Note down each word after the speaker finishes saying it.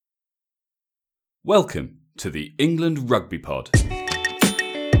Welcome to the England Rugby Pod.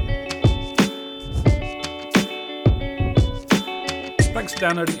 Thanks for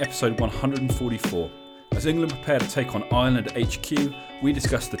downloading episode 144. As England prepare to take on Ireland at HQ, we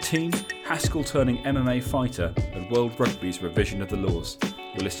discuss the team, Haskell turning MMA fighter, and World Rugby's revision of the laws.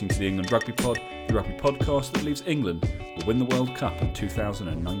 You're listening to the England Rugby Pod, the rugby podcast that believes England will win the World Cup in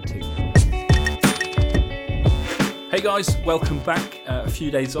 2019. Hey guys, welcome back. A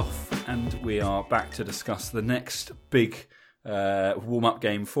few days off, and we are back to discuss the next big warm-up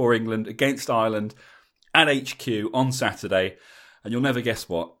game for England against Ireland at HQ on Saturday. And you'll never guess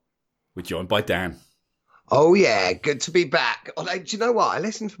what? We're joined by Dan. Oh yeah, good to be back. Although, do you know what? I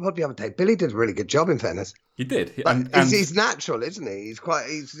listened to the pod the other day. Billy did a really good job, in fairness. He did. He's natural, isn't he?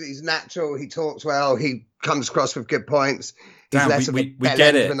 He's natural. He talks well. He comes across with good points. He's Dan, less we of a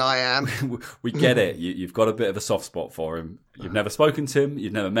get it than I am. We get it. You've got a bit of a soft spot for him. You've never spoken to him.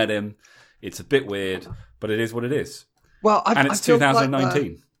 You've never met him. It's a bit weird, but it is what it is. Well, it's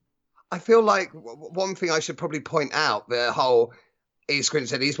 2019. I feel like one thing I should probably point out, the whole East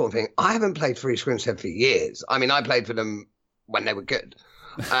Grinstead Eastbourne thing. I haven't played for East Grinstead for years. I mean, I played for them when they were good.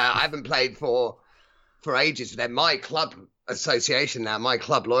 I haven't played for ages. They're my club association now. My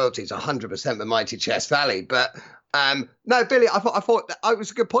club loyalty is 100% the mighty Chess Valley. But no, Billy, I thought it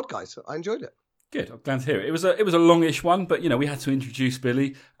was a good podcast. I enjoyed it. Good. I'm glad to hear it. It was a longish one, but we had to introduce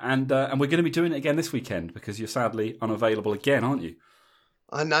Billy, and we're going to be doing it again this weekend because you're sadly unavailable again, aren't you?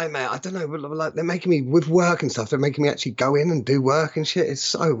 I know, mate. I don't know. Like, they're making me, with work and stuff, they're making me actually go in and do work and shit. It's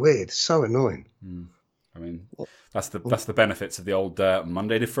so weird. It's so annoying. I mean, that's the benefits of the old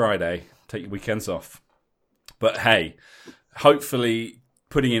Monday to Friday. Take your weekends off. But hey, hopefully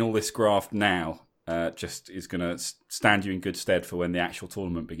putting in all this graft now just is going to stand you in good stead for when the actual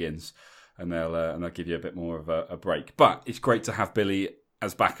tournament begins, and they'll give you a bit more of a break. But it's great to have Billy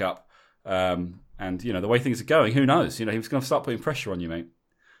as backup. And the way things are going, who knows? He was going to start putting pressure on you, mate.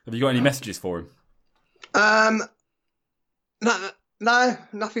 Have you got any messages for him? No,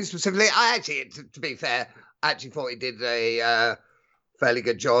 nothing specifically. I actually, to be fair, thought he did a fairly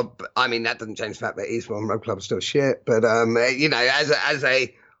good job. I mean, that doesn't change the fact that Eastbourne Rugby Club is still shit. But as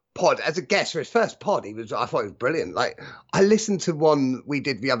a pod, as a guest for his first pod, I thought he was brilliant. Like, I listened to one we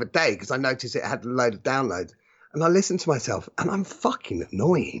did the other day because I noticed it had a load of downloads, and I listened to myself, and I'm fucking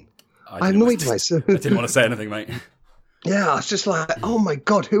annoying. I annoyed myself. I didn't want to say anything, mate. Yeah, I was just like, oh my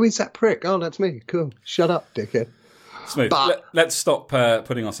God, who is that prick? Oh, that's me. Cool. Shut up, dickhead. Smooth. Let's stop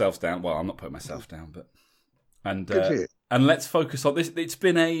putting ourselves down. Well, I'm not putting myself down, but and let's focus on this. It's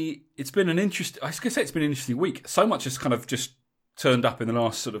been an interesting. I was going to say it's been an interesting week. So much has kind of just turned up in the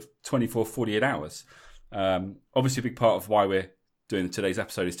last sort of 24, 48 hours. Obviously, a big part of why we're doing today's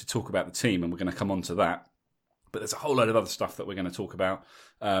episode is to talk about the team, and we're going to come on to that. But there's a whole load of other stuff that we're going to talk about.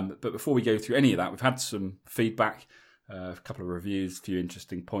 But before we go through any of that, we've had some feedback, a couple of reviews, a few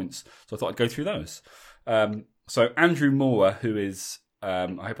interesting points. So I thought I'd go through those. So Andrew Moore, who is, I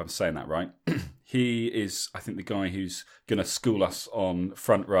hope I'm saying that right, he is, I think, the guy who's going to school us on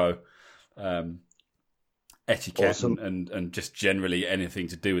front row etiquette. Awesome. and just generally anything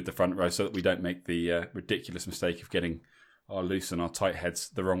to do with the front row so that we don't make the ridiculous mistake of getting our loose and our tight heads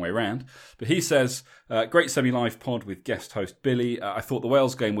the wrong way round. But he says, great semi-live pod with guest host Billy. I thought the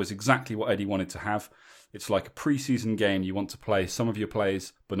Wales game was exactly what Eddie wanted to have. It's like a pre-season game. You want to play some of your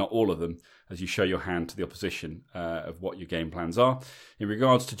players, but not all of them, as you show your hand to the opposition of what your game plans are. In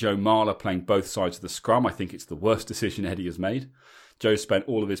regards to Joe Marler playing both sides of the scrum, I think it's the worst decision Eddie has made. Joe spent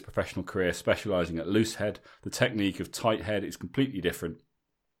all of his professional career specialising at loose head. The technique of tight head is completely different.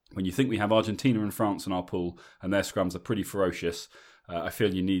 When you think we have Argentina and France in our pool and their scrums are pretty ferocious, I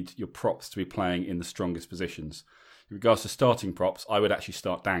feel you need your props to be playing in the strongest positions. In regards to starting props, I would actually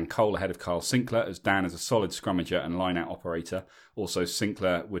start Dan Cole ahead of Carl Sinclair, as Dan is a solid scrummager and line-out operator. Also,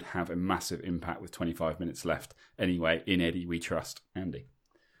 Sinclair would have a massive impact with 25 minutes left. Anyway, in Eddie we trust. Andy.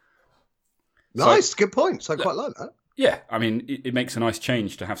 Nice, good point. So I quite like that. Yeah, I mean, it makes a nice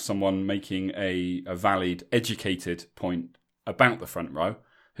change to have someone making a valid, educated point about the front row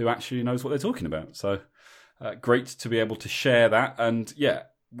who actually knows what they're talking about. So great to be able to share that. And yeah,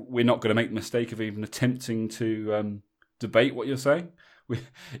 we're not going to make the mistake of even attempting to debate what you're saying.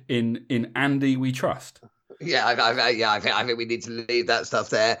 In Andy, we trust. Yeah, I think we need to leave that stuff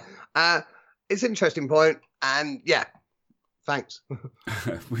there. It's an interesting point. And yeah, thanks.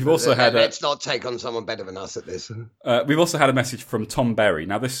 We've also had let's not take on someone better than us at this. We've also had a message from Tom Berry.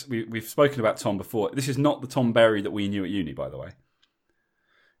 Now, we've spoken about Tom before. This is not the Tom Berry that we knew at uni, by the way.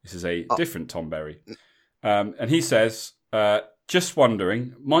 This is a different Tom Berry. And he says, Just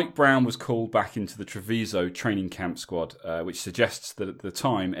wondering, Mike Brown was called back into the Treviso training camp squad, which suggests that at the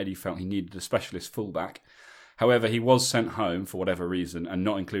time Eddie felt he needed a specialist fullback. However, he was sent home for whatever reason and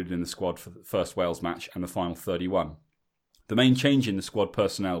not included in the squad for the first Wales match and the final 31. The main change in the squad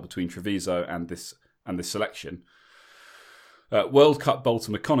personnel between Treviso and this selection, World Cup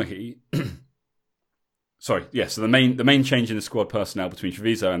Bolton McConaughey. So the main change in the squad personnel between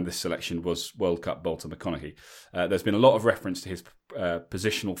Treviso and this selection was World Cup Bolton McConaughey. There's been a lot of reference to his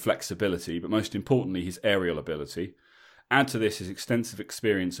positional flexibility, but most importantly, his aerial ability. Add to this his extensive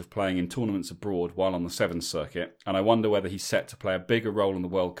experience of playing in tournaments abroad while on the Sevens circuit, and I wonder whether he's set to play a bigger role in the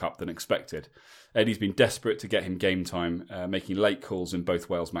World Cup than expected. Eddie's been desperate to get him game time, making late calls in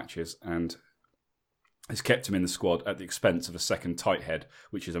both Wales matches, and has kept him in the squad at the expense of a second tight head,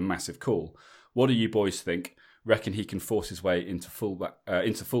 which is a massive call. What do you boys think? Reckon he can force his way into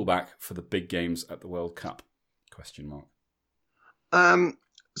fullback for the big games at the World Cup? ?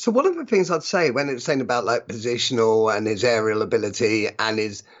 So one of the things I'd say when it's saying about like positional and his aerial ability and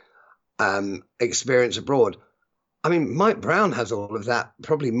his experience abroad, I mean, Mike Brown has all of that,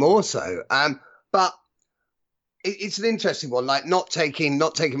 probably more so. But it's an interesting one. Like not taking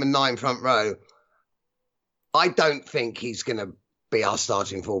a 9 front row. I don't think he's going to be our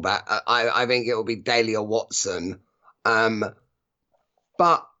starting fullback. I think it will be Daly or Watson.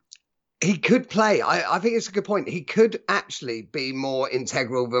 But he could play. I think it's a good point. He could actually be more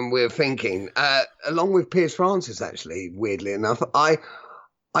integral than we're thinking, along with Piers Francis, actually, weirdly enough. I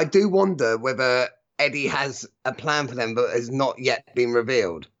do wonder whether Eddie has a plan for them, but has not yet been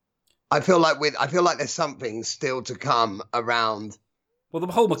revealed. I feel like there's something still to come around. Well,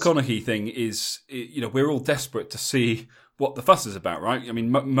 the whole McConaughey thing is, we're all desperate to see what the fuss is about, right? I mean,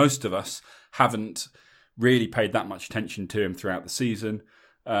 most of us haven't really paid that much attention to him throughout the season.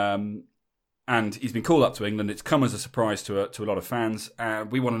 And he's been called up to England. It's come as a surprise to a lot of fans.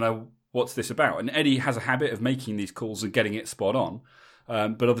 We want to know what's this about. And Eddie has a habit of making these calls and getting it spot on.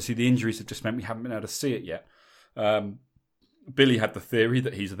 But obviously the injuries have just meant we haven't been able to see it yet. Billy had the theory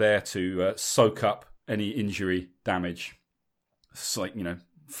that he's there to soak up any injury damage,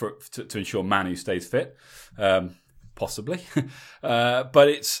 to ensure Manu stays fit. Possibly.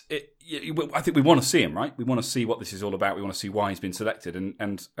 But I think we want to see him, right? We want to see what this is all about. We want to see why he's been selected.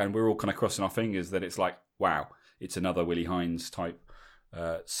 And we're all kind of crossing our fingers that it's like, wow, it's another Willi Heinz type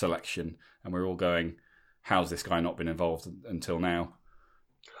selection. And we're all going, how's this guy not been involved until now?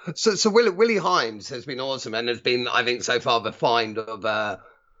 So Willi Heinz has been awesome and has been, I think, so far the find of the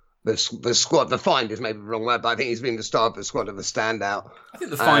squad. The find is maybe the wrong word, but I think he's been the star of the squad, of the standout. I think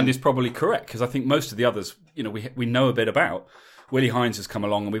the find is probably correct, because I think most of the others, we know a bit about. Willi Heinz has come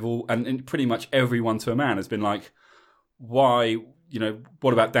along, and we've all, and pretty much everyone to a man has been like, why?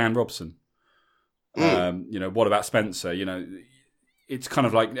 What about Dan Robson? What about Spencer? It's kind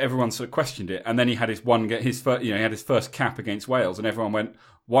of like everyone sort of questioned it, and then he had he had his first cap against Wales, and everyone went,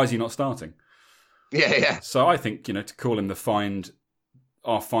 why is he not starting? Yeah. So I think to call him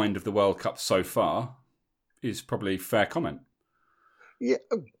our find of the World Cup so far is probably fair comment. Yeah,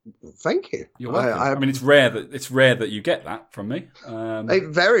 thank you. You're welcome. I mean, it's rare that you get that from me.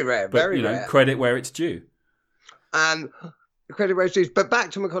 Very rare, but, very rare. Credit where it's due. Credit where it's due. But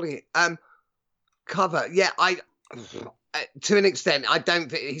back to McConaughey. Cover. Yeah, to an extent, I don't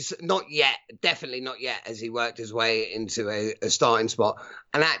think he's not yet. Definitely not yet. As he worked his way into a starting spot.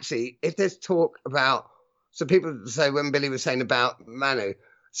 And actually, if there's talk about. So people say when Billy was saying about Manu,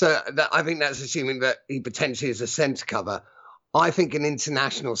 I think that's assuming that he potentially is a centre cover. I think an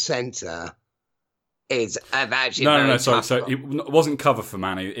international centre is actually no. So it wasn't cover for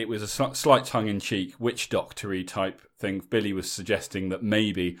Manu. It was a slight tongue-in-cheek, witch doctory type thing. Billy was suggesting that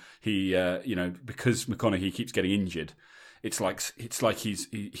maybe he, because McConaughey keeps getting injured, it's like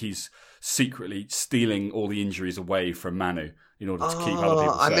he's secretly stealing all the injuries away from Manu in order to keep other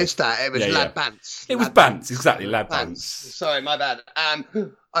people safe. I missed that. It was Lad Bants. It was Bants, exactly. Lad Bants. Sorry, my bad.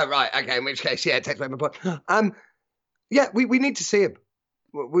 Right. Okay. In which case, it takes away my point. Yeah, we need to see him.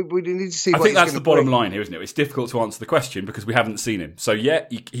 We need to see. I think that's the bottom line here, isn't it? It's difficult to answer the question because we haven't seen him. So yeah,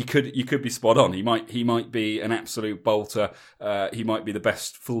 he could be spot on. He might be an absolute bolter. He might be the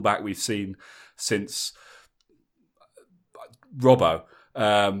best fullback we've seen since Robbo.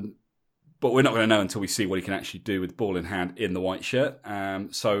 But we're not going to know until we see what he can actually do with ball in hand in the white shirt.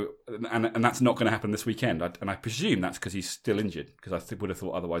 And that's not going to happen this weekend. And I presume that's because he's still injured. Because I would have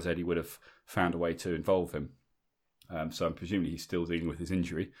thought otherwise Eddie would have found a way to involve him. So I'm presuming he's still dealing with his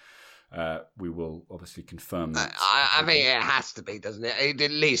injury. We will obviously confirm that. I think it has to be, doesn't it? It'd at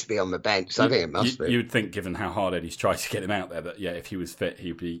least be on the bench. I think it must be. You would think, given how hard Eddie's tried to get him out there, that if he was fit,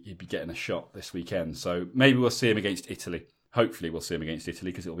 he'd be getting a shot this weekend. So maybe we'll see him against Italy. hopefully we'll see him against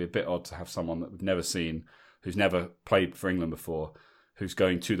Italy, because it'll be a bit odd to have someone that we've never seen, who's never played for England before, who's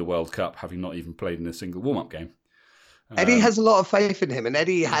going to the World Cup having not even played in a single warm-up game. Eddie has a lot of faith in him, and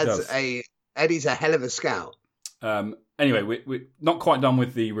Eddie's a hell of a scout. Anyway, we're not quite done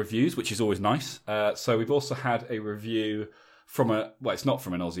with the reviews, which is always nice. So we've also had a review from it's not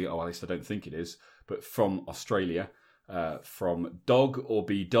from an Aussie, or at least I don't think it is, but from Australia, from Dog or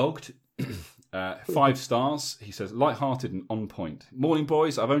Be Dogged. 5 stars. He says, light-hearted and on point. Morning,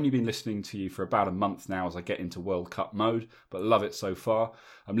 boys. I've only been listening to you for about a month now as I get into World Cup mode, but love it so far.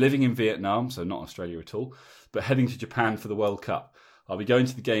 I'm living in Vietnam, so not Australia at all, but heading to Japan for the World Cup. I'll be going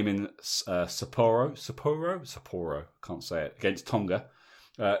to the game in Sapporo, can't say it, against Tonga.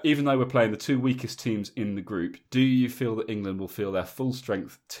 Even though we're playing the 2 weakest teams in the group, do you feel that England will feel their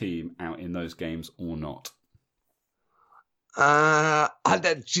full-strength team out in those games or not? Do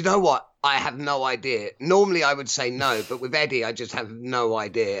you know what? I have no idea. Normally I would say no, but with Eddie, I just have no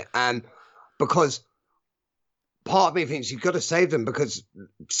idea. Because part of me thinks you've got to save them, because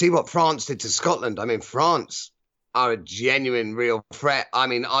see what France did to Scotland. I mean, France are a genuine, real threat. I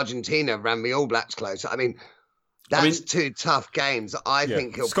mean, Argentina ran the All Blacks close. I mean, that's 2 tough games. I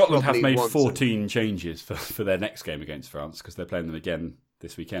think Scotland have made 14 changes for their next game against France, because they're playing them again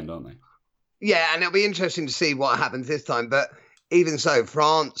this weekend, aren't they? Yeah, and it'll be interesting to see what happens this time. But even so,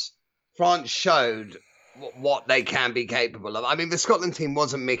 France showed what they can be capable of. I mean, the Scotland team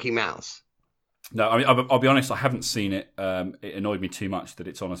wasn't Mickey Mouse. No, I mean, I'll be honest, I haven't seen it. It annoyed me too much that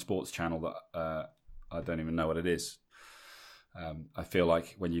it's on a sports channel that I don't even know what it is. I feel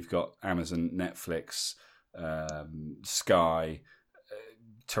like when you've got Amazon, Netflix, Sky,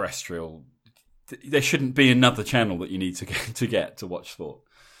 terrestrial, there shouldn't be another channel that you need to get to watch sport.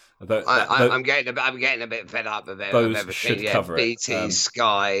 I'm getting a bit fed up with it. Those should cover BT, it.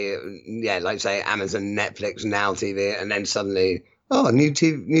 Sky, like say Amazon, Netflix, Now TV, and then suddenly, new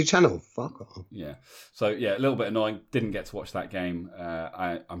channel. Fuck off. Yeah. So a little bit annoying. Didn't get to watch that game.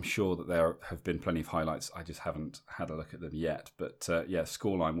 I'm sure that there have been plenty of highlights. I just haven't had a look at them yet. But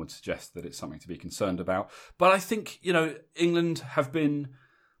scoreline would suggest that it's something to be concerned about. But I think England have been.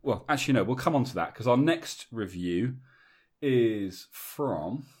 Well, actually, no. We'll come on to that, because our next review is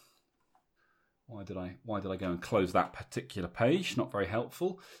from. Why did I go and close that particular page? Not very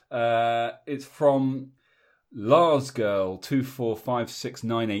helpful. It's from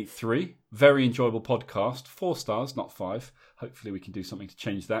LarsGirl24569883. Very enjoyable podcast. 4 stars, not 5. Hopefully we can do something to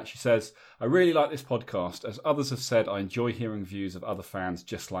change that. She says, I really like this podcast. As others have said, I enjoy hearing views of other fans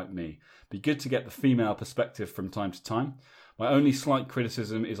just like me. Be good to get the female perspective from time to time. My only slight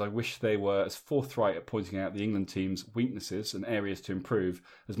criticism is I wish they were as forthright at pointing out the England team's weaknesses and areas to improve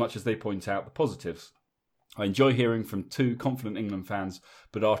as much as they point out the positives. I enjoy hearing from 2 confident England fans,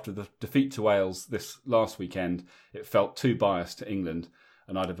 but after the defeat to Wales this last weekend, it felt too biased to England,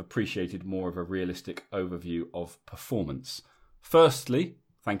 and I'd have appreciated more of a realistic overview of performance. Firstly,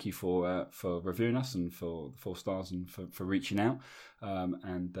 thank you for reviewing us and for the 4 stars and for reaching out.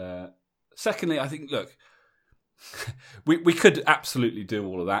 Secondly, I think, look, we could absolutely do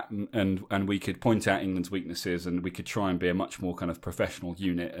all of that, and we could point out England's weaknesses, and we could try and be a much more kind of professional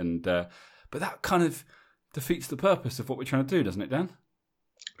unit, but that kind of defeats the purpose of what we're trying to do, doesn't it, Dan?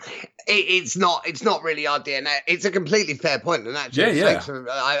 It's not really our DNA. It's a completely fair point, and actually,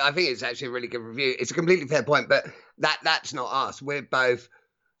 I think it's actually a really good review. It's a completely fair point, but that's not us. We're both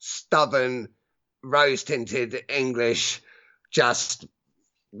stubborn, rose-tinted English, just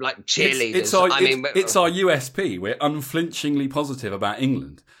like cheerleaders. It's our USP. We're unflinchingly positive about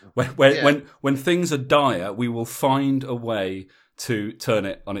England. When things are dire, we will find a way to turn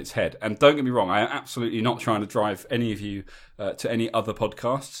it on its head. And don't get me wrong, I am absolutely not trying to drive any of you to any other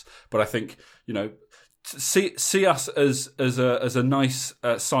podcasts, but I think see us as a nice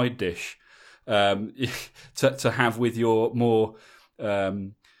side dish to have with your more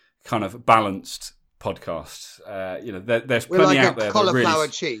kind of balanced podcasts. There's plenty out there. Cauliflower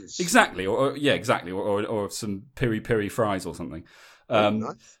cheese, exactly, or some piri fries or something.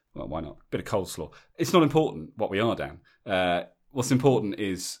 Nice. Well, why not? Bit of coleslaw. It's not important what we are, Dan. What's important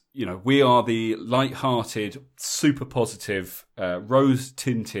is, we are the light-hearted, super positive,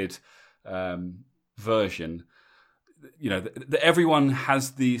 rose-tinted version. That everyone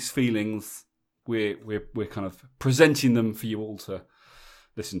has these feelings. We're kind of presenting them for you all to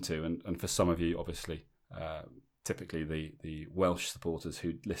listen to, and for some of you, obviously, typically the Welsh supporters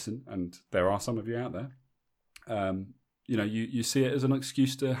who listen, and there are some of you out there. You see it as an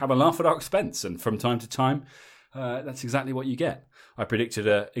excuse to have a laugh at our expense, and from time to time, that's exactly what you get. I predicted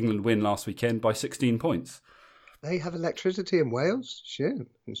an England win last weekend by 16 points. They have electricity in Wales? Shit,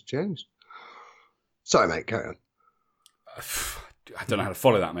 it's changed. Sorry, mate, carry on. I don't know how to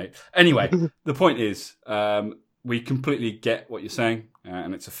follow that, mate. Anyway, the point is, we completely get what you're saying,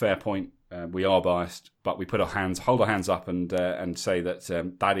 and it's a fair point. We are biased, but we hold our hands up, and say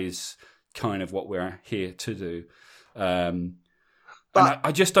that that is kind of what we're here to do. And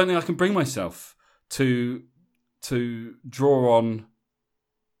I just don't think I can bring myself to draw on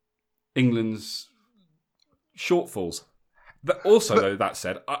England's shortfalls. But also, though, that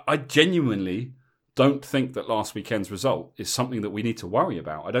said, I genuinely don't think that last weekend's result is something that we need to worry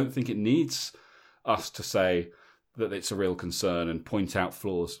about. I don't think it needs us to say that it's a real concern and point out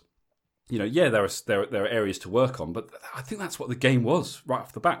flaws. Yeah, there are areas to work on, but I think that's what the game was right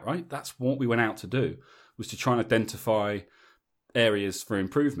off the bat, right? That's what we went out to do, was to try and identify areas for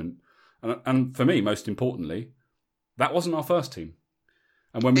improvement. And for me, most importantly, that wasn't our first team.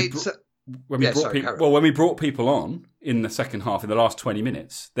 And when we brought people on in the second half, in the last 20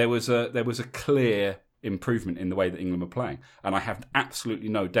 minutes, there was a clear improvement in the way that England were playing. And I have absolutely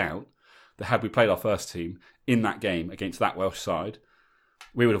no doubt that had we played our first team in that game against that Welsh side,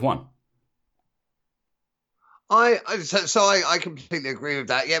 we would have won. I completely agree with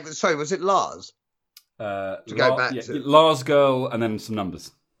that. Yeah, but sorry, was it Lars? Lars girl, and then some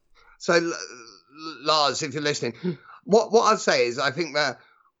numbers. So, Lars, if you're listening, what I'd say is I think that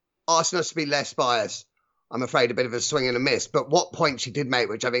asking us to be less biased, I'm afraid a bit of a swing and a miss. But what point she did make,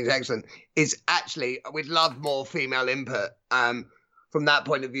 which I think is excellent, is actually we'd love more female input from that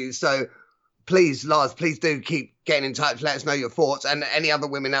point of view. So please, Lars, please do keep getting in touch. Let us know your thoughts, and any other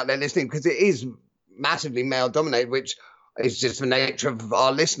women out there listening, because it is massively male dominated, which is just the nature of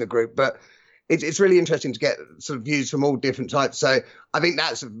our listener group. But it's really interesting to get sort of views from all different types. So I think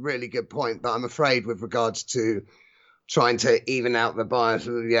that's a really good point. But I'm afraid with regards to trying to even out the bias,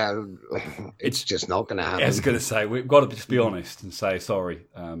 it's just not going to happen. I was going to say, we've got to just be honest and say, sorry,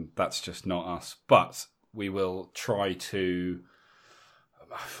 that's just not us. But we will try to,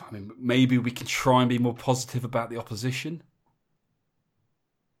 maybe we can try and be more positive about the opposition.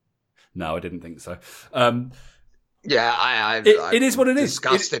 No, I didn't think so. It is what it is.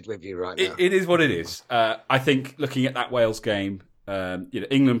 Disgusted with you right now. It is what it is. I think looking at that Wales game,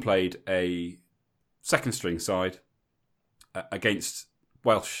 England played a second string side against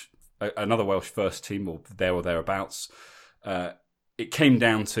another Welsh first team, or there or thereabouts. It came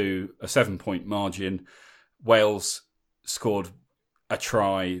down to a 7-point margin. Wales scored a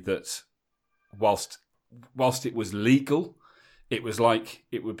try that, whilst it was legal, it was like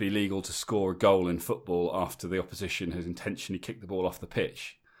it would be legal to score a goal in football after the opposition has intentionally kicked the ball off the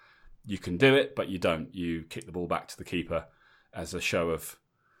pitch. You can do it, but you don't. You kick the ball back to the keeper as a show of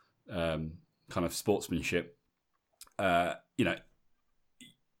kind of sportsmanship.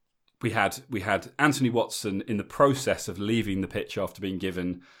 We had Anthony Watson in the process of leaving the pitch after being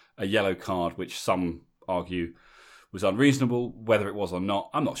given a yellow card, which some argue was unreasonable. Whether it was or not,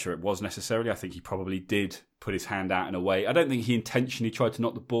 I'm not sure it was necessarily. I think he probably did put his hand out in a way. I don't think he intentionally tried to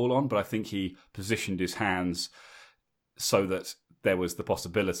knock the ball on, but I think he positioned his hands so that there was the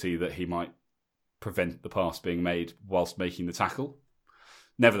possibility that he might prevent the pass being made whilst making the tackle.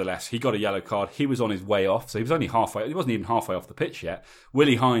 Nevertheless, he got a yellow card. He was on his way off, so he was only halfway. He wasn't even halfway off the pitch yet.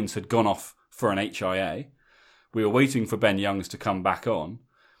 Willie Hines had gone off for an HIA. We were waiting for Ben Youngs to come back on.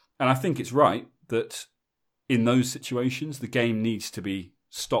 And I think it's right that in those situations, the game needs to be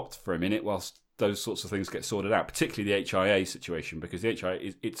stopped for a minute whilst those sorts of things get sorted out, particularly the HIA situation, because the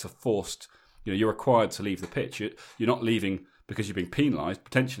HIA, it's a forced, you're required to leave the pitch. You're not leaving because you're being penalised.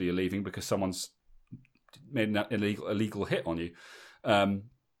 Potentially you're leaving because someone's made an illegal hit on you.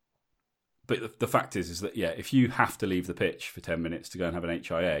 But the fact is that, if you have to leave the pitch for 10 minutes to go and have an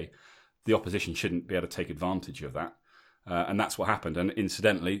HIA, the opposition shouldn't be able to take advantage of that. And that's what happened. And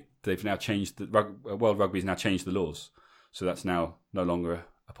incidentally, they've now changed World Rugby's now changed the laws. So that's now no longer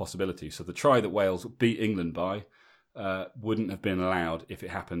a possibility. So the try that Wales beat England by wouldn't have been allowed if it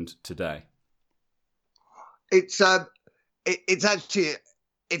happened today. It's actually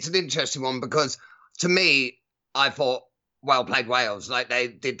an interesting one, because to me, I thought well played Wales, like they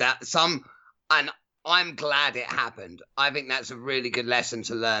did that and I'm glad it happened. I think that's a really good lesson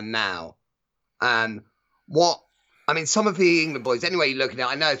to learn now. Some of the England boys, anyway you look at it,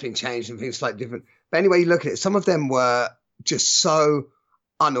 I know it's been changed and things slightly different, but anyway you look at it, some of them were just so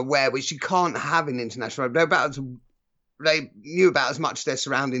unaware, which you can't have in international rugby. They knew about as much their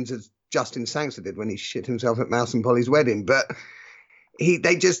surroundings as Justin Sangster did when he shit himself at Mouse and Polly's wedding. But I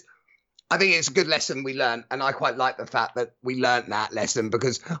think it's a good lesson we learned, and I quite like the fact that we learned that lesson,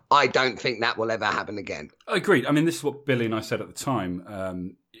 because I don't think that will ever happen again. Agreed. I mean, this is what Billy and I said at the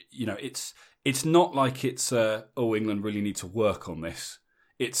time. It's not like it's England really need to work on this.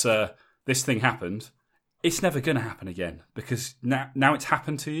 It's this thing happened. it's never going to happen again because now it's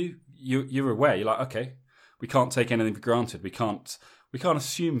happened to you. You're aware. You're like, okay, we can't take anything for granted. We can't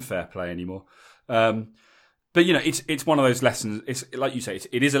assume fair play anymore. But it's one of those lessons. It's like you say,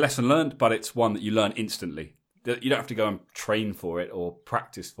 it is a lesson learned, but it's one that you learn instantly. You don't have to go and train for it or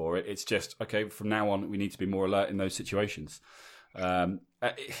practice for it. It's just, okay, from now on, we need to be more alert in those situations.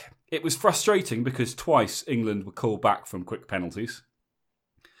 It was frustrating because twice England were called back from quick penalties.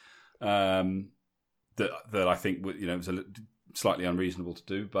 That I think was slightly unreasonable to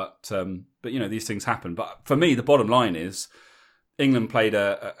do, but these things happen. But for me, the bottom line is England played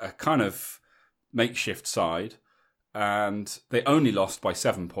a kind of makeshift side, and they only lost by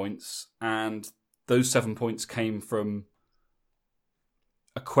 7 points, and those 7 points came from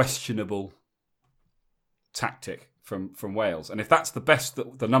a questionable tactic from Wales. And if that's the best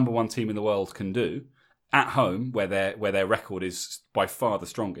that the number one team in the world can do at home, where their record is by far the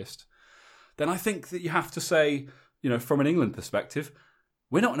strongest, then I think that you have to say, from an England perspective,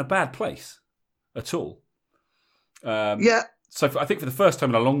 we're not in a bad place at all. Yeah. So I think for the first time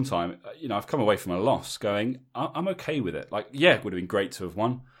in a long time, I've come away from a loss going, I'm okay with it. Like, yeah, it would have been great to have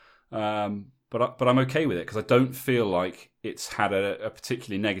won, but I'm okay with it because I don't feel like it's had a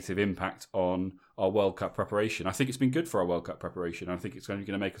particularly negative impact on our World Cup preparation. I think it's been good for our World Cup preparation. I think it's going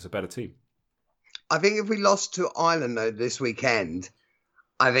to make us a better team. I think if we lost to Ireland, though, this weekend,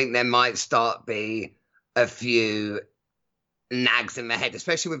 I think there might start be a few nags in the head,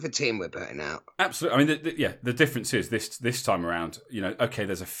 especially with the team we're putting out. Absolutely. I mean, the difference is this time around. Okay,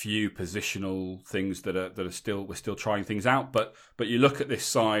 there's a few positional things that are still we're still trying things out, but you look at this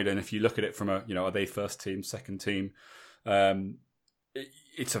side, and if you look at it from are they first team, second team?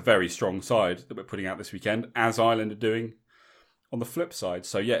 It's a very strong side that we're putting out this weekend, as Ireland are doing on the flip side.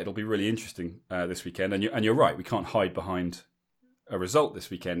 So yeah, it'll be really interesting this weekend. And you're right, we can't hide behind a result this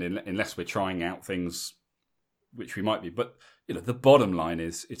weekend unless we're trying out things which we might be. But the bottom line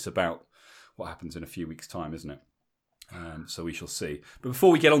is it's about what happens in a few weeks' time, isn't it? So we shall see. But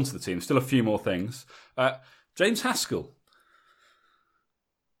before we get onto the team, still a few more things. James Haskell.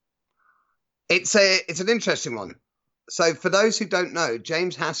 It's an interesting one. So for those who don't know,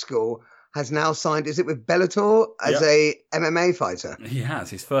 James Haskell has now signed, is it with Bellator, as a MMA fighter? He has.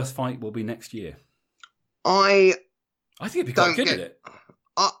 His first fight will be next year. I think he'd be quite good at it.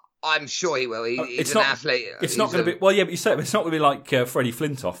 I'm sure he will. He's an athlete. It's not going to be... Well, yeah, but you say it's not going to be like Freddie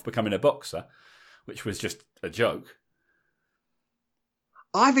Flintoff becoming a boxer, which was just a joke.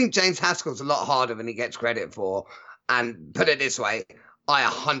 I think James Haskell's a lot harder than he gets credit for. And put it this way, I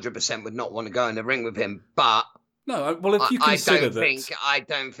 100% would not want to go in the ring with him, but... No, well, if you consider I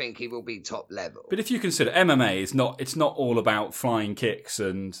don't think he will be top level. But if you consider MMA it's not all about flying kicks,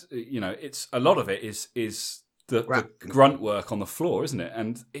 and it's a lot of it is the grunt work on the floor, isn't it?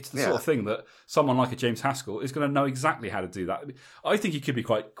 And it's the sort of thing that someone like a James Haskell is going to know exactly how to do that. I think he could be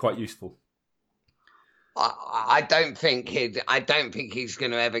quite useful. I don't think he's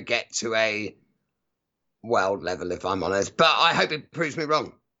going to ever get to a world level, if I'm honest. But I hope he proves me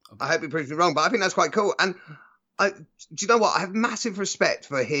wrong. But I think that's quite cool. And do you know what? I have massive respect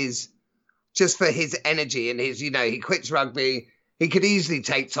for his energy and his, he quits rugby. He could easily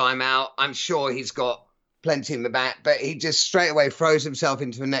take time out. I'm sure he's got plenty in the back, but he just straight away throws himself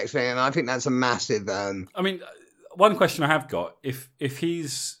into the next thing. And I think that's a massive... I mean, one question I have got, if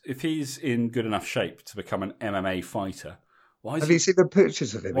he's in good enough shape to become an MMA fighter, have you seen the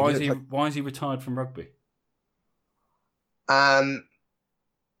pictures of him? Why is he retired from rugby?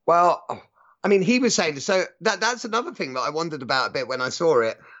 Well, I mean, he was saying, so that's another thing that I wondered about a bit when I saw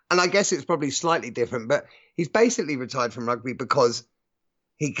it. And I guess it's probably slightly different, but he's basically retired from rugby because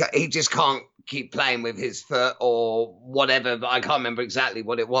he just can't keep playing with his foot or whatever. But I can't remember exactly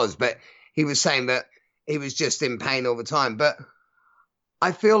what it was, but he was saying that he was just in pain all the time. But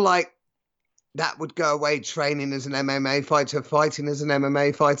I feel like that would go away training as an MMA fighter, fighting as an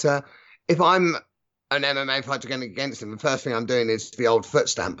MMA fighter. If I'm an MMA fighter going against him, the first thing I'm doing is the old foot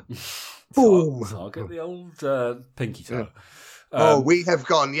stamp. Boom! So I'll get the old pinky toe. We've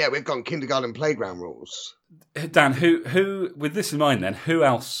gone kindergarten playground rules. Dan, who with this in mind then, who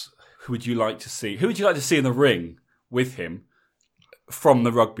else would you like to see? Who would you like to see in the ring with him from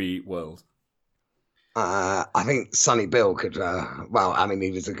the rugby world? I think Sonny Bill could, he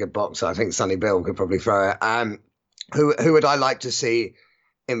was a good boxer. I think Sonny Bill could probably throw it. Who would I like to see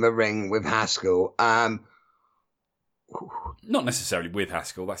in the ring with Haskell? Not necessarily with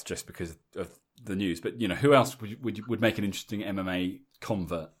Haskell, that's just because of the news. But, who else would make an interesting MMA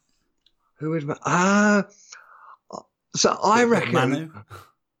convert? Who would... so I reckon... Manu?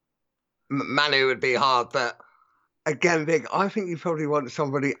 Manu would be hard, but again, Vic, I think you probably want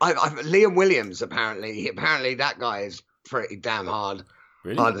somebody. Liam Williams, apparently that guy is pretty damn hard.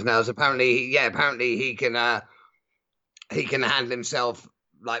 Really? Hard as nails. Apparently he can handle himself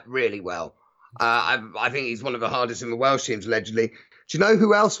like really well. I think he's one of the hardest in the Welsh teams, allegedly. Do you know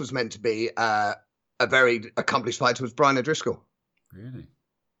who else was meant to be a very accomplished fighter? Was Brian O'Driscoll. Really?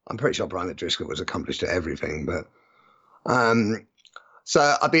 I'm pretty sure Brian O'Driscoll was accomplished at everything, but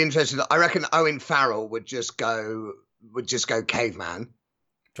so I'd be interested. I reckon Owen Farrell would just go caveman.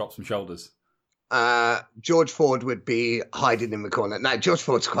 Drop some shoulders. George Ford would be hiding in the corner. No, George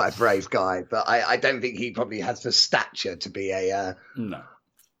Ford's quite a brave guy, but I don't think he probably has the stature to be a. No.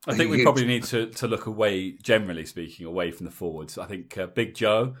 I think we probably need to look away, generally speaking, away from the forwards. I think Big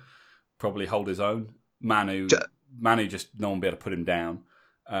Joe probably hold his own. Manu just no one will be able to put him down.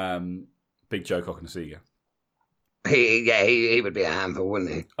 Big Joe Cokanasiga. He would be a handful,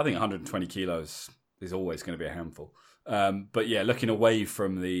 wouldn't he? I think 120 kilos is always going to be a handful. But yeah, looking away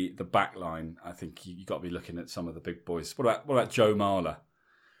from the back line, I think you got to be looking at some of the big boys. What about Joe Marler?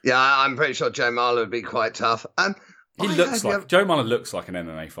 Yeah, I'm pretty sure Joe Marler would be quite tough. Joe Marler looks like an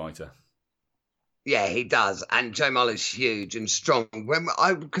MMA fighter. Yeah, he does, and Joe Marler's huge and strong.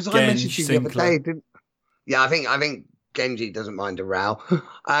 Because I messaged you the other day, I think Genji doesn't mind a row.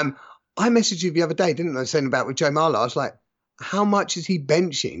 I messaged you the other day, didn't I? Saying about with Joe Marler, I was like, how much is he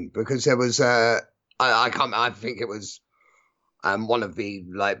benching? Because there was I think it was one of the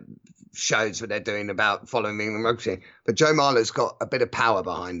like shows that they're doing about following the England rugby team. But Joe Marler's got a bit of power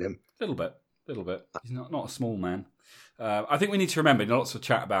behind him. A little bit. He's not a small man. I think we need to remember, lots of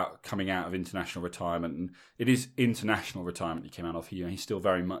chat about coming out of international retirement, and it is international retirement he came out of. He's still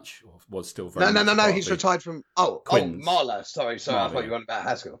very much, was still very much. No. He's retired from. Quins. Marler. Sorry. Marler, I thought you were on about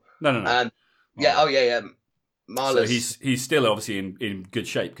Haskell. No. Yeah. Marler. So he's still obviously in good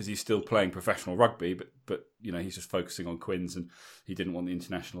shape because he's still playing professional rugby, but he's just focusing on Quins, and he didn't want the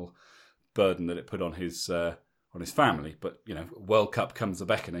international burden that it put on his family. But World Cup comes a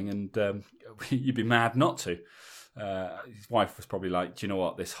beckoning, and you'd be mad not to. His wife was probably like, do you know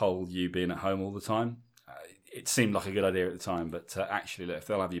what, this whole you being at home all the time, it seemed like a good idea at the time, but actually, look, if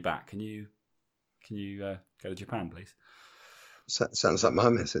they'll have you back, can you go to Japan, please? Sounds like my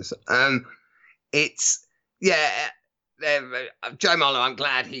missus. It's Joe Marler, I'm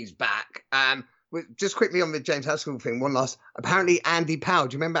glad he's back. Just quickly on the James Haskell thing, one last. Apparently, Andy Powell.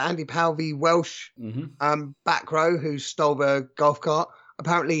 Do you remember Andy Powell, the Welsh back row who stole the golf cart?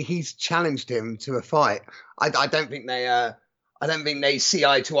 Apparently, he's challenged him to a fight. I don't think they see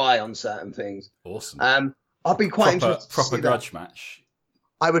eye to eye on certain things. Awesome. I'll be quite interested. Proper grudge match.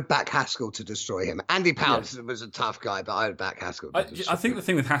 I would back Haskell to destroy him. Andy Powell was a tough guy, but I would back Haskell. I think the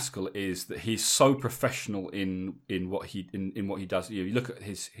thing with Haskell is that he's so professional in what he does. You look at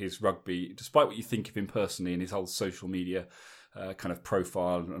his rugby, despite what you think of him personally and his whole social media kind of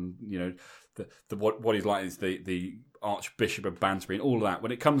profile, and what he's like is the Archbishop of Banterbury and all of that.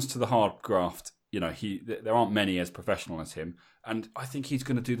 When it comes to the hard graft, there aren't many as professional as him, and I think he's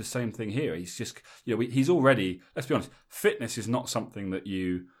going to do the same thing here. He's just, he's already. Let's be honest, fitness is not something that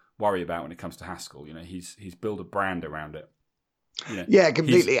you worry about when it comes to Haskell. He's built a brand around it. Yeah,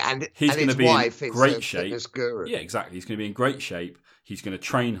 completely. He's going to be in great shape. Guru. Yeah, exactly. He's going to be in great shape. He's going to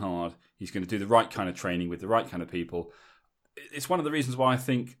train hard. He's going to do the right kind of training with the right kind of people. It's one of the reasons why I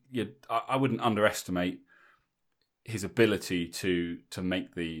think I wouldn't underestimate his ability to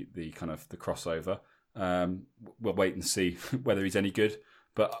make the kind of the crossover. We'll wait and see whether he's any good.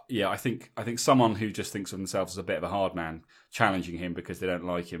 But yeah, I think someone who just thinks of themselves as a bit of a hard man challenging him because they don't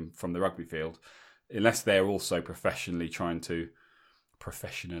like him from the rugby field, unless they're also professionally trying to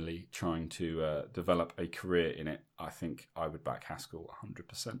develop a career in it, I think I would back Haskell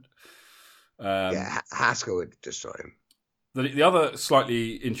 100%. Haskell would destroy him. The other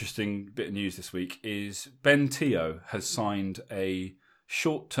slightly interesting bit of news this week is Ben Teo has signed a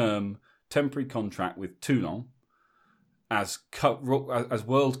short-term temporary contract with Toulon as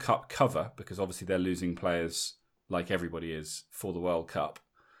World Cup cover, because obviously they're losing players like everybody is for the World Cup.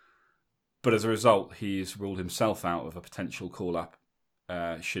 But as a result, he's ruled himself out of a potential call-up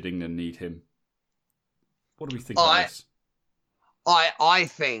should England need him. What do we think of this? I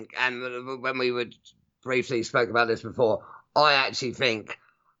think, and when we would briefly spoke about this before, I actually think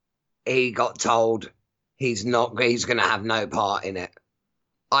he got told he's going to have no part in it.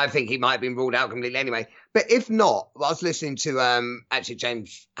 I think he might have been ruled out completely anyway. But if not, I was listening to actually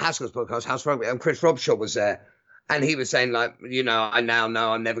James Haskell's podcast, House Rugby, and Chris Robshaw was there. And he was saying, like, I now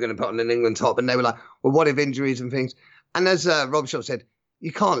know I'm never going to put on an England top. And they were like, well, what if injuries and things? And as Robshaw said,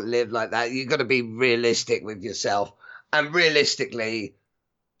 you can't live like that. You've got to be realistic with yourself. And realistically,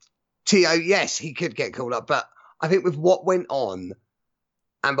 Teo, yes, he could get called up. But I think with what went on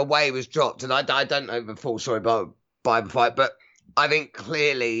and the way it was dropped, and I don't know the full story by the fight, but I think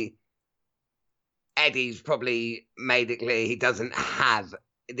clearly Eddie's probably made it clear he doesn't have,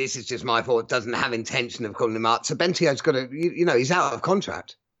 this is just my fault, doesn't have intention of calling him up. So Bentio's got to, he's out of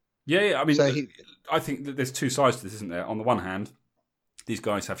contract. Yeah. I mean, so I think that there's two sides to this, isn't there? On the one hand, these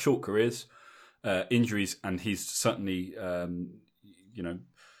guys have short careers, injuries, and he's certainly,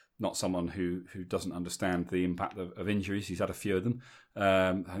 not someone who doesn't understand the impact of injuries. He's had a few of them.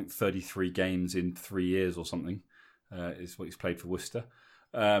 I think 33 games in 3 years or something is what he's played for Worcester.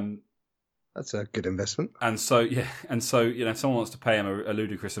 That's a good investment. And so, someone wants to pay him a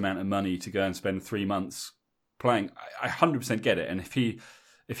ludicrous amount of money to go and spend 3 months playing. I 100% get it. And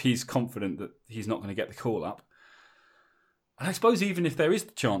if he's confident that he's not going to get the call up, and I suppose even if there is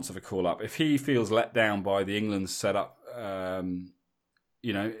the chance of a call up, if he feels let down by the England setup, and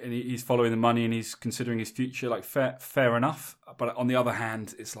he's following the money and he's considering his future, like fair enough. But on the other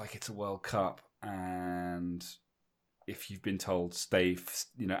hand, it's like it's a World Cup, and if you've been told stay,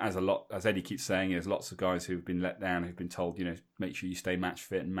 as Eddie keeps saying, there's lots of guys who've been let down, who've been told, make sure you stay match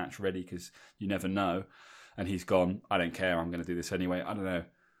fit and match ready because you never know. And he's gone, I don't care, I'm going to do this anyway. I don't know.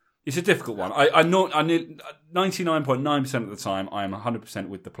 It's a difficult one. I know 99.9% of the time, I am 100%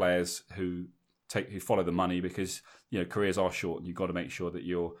 with the players who follow the money because careers are short and you've got to make sure that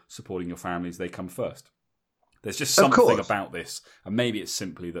you're supporting your families. They come first. There's just something about this, and maybe it's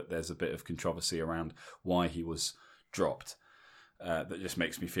simply that there's a bit of controversy around why he was dropped that just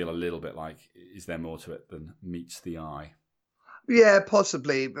makes me feel a little bit like, is there more to it than meets the eye? Yeah,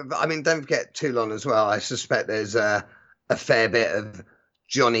 possibly. But I mean, don't forget Toulon as well. I suspect there's a fair bit of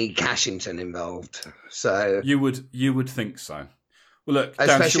Johnny Cashington involved. So you would think so. Well, look,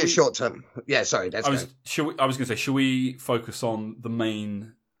 especially short term. Yeah, sorry. I was going to say, should we focus on the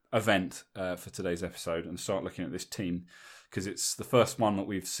main event for today's episode and start looking at this team, because it's the first one that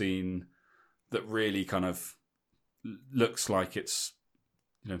we've seen that really kind of looks like it's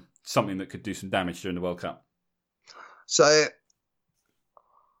something that could do some damage during the World Cup. So,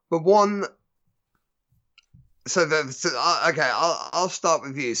 I'll start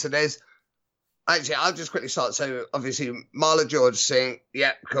with you. So I'll just quickly start. So obviously Marla George Singh,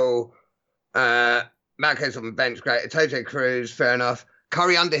 yep, cool. Malco's on the bench, great. Itoje Cruz, fair enough.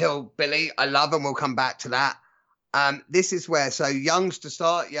 Curry Underhill, Billy, I love him. We'll come back to that. This is where, so Young's to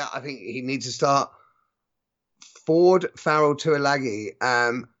start. Yeah, I think he needs to start. Ford, Farrell, Tuilagi.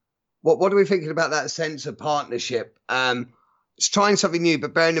 What are we thinking about that sense of partnership? It's trying something new,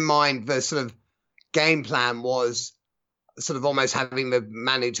 but bearing in mind the sort of game plan was sort of almost having the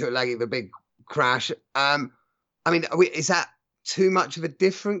Manu Tuilagi, the big crash. Is that too much of a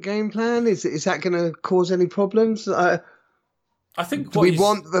different game plan? Is that going to cause any problems? I think. Do we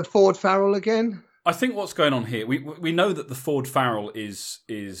want the Ford Farrell again? I think what's going on here, we know that the Ford Farrell is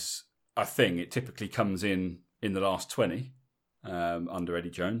a thing. It typically comes in the last 20 under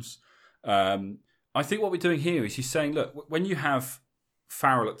Eddie Jones. I think what we're doing here is he's saying, look, when you have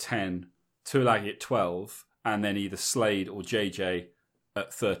Farrell at 10, Tuilagi at 12, and then either Slade or JJ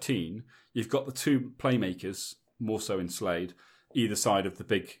at 13, you've got the two playmakers, more so in Slade, either side of the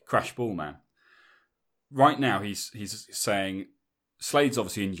big crash ball man. Right now, he's saying Slade's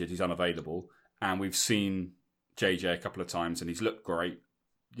obviously injured, he's unavailable, and we've seen JJ a couple of times, and he's looked great.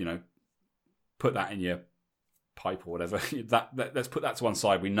 Put that in your pipe or whatever. Let's put that to one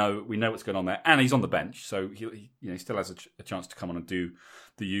side. We know what's going on there, and he's on the bench, so he still has a chance to come on and do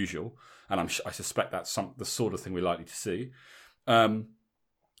the usual. And I suspect that's the sort of thing we're likely to see. I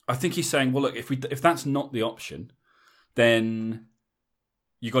think he's saying, well, look, if that's not the option, then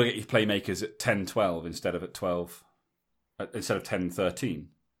you've got to get your playmakers at 10-12 instead of at 12, instead of 10-13.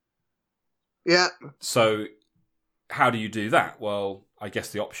 Yeah. So how do you do that? Well, I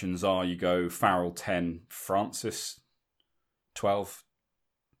guess the options are you go Farrell 10, Francis 12.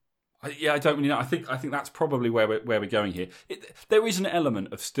 I don't really know. I think that's probably where we're going here. There is an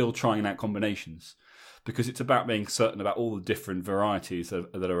element of still trying out combinations because it's about being certain about all the different varieties that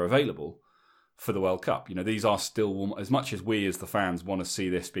are available for the World Cup. These are still, as much as we as the fans want to see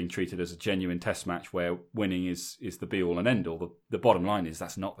this being treated as a genuine test match where winning is the be all and end all. The bottom line is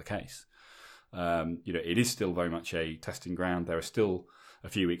that's not the case. It is still very much a testing ground. There are still a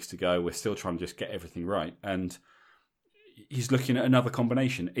few weeks to go. We're still trying to just get everything right. And he's looking at another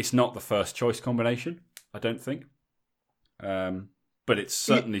combination. It's not the first choice combination, I don't think. But it's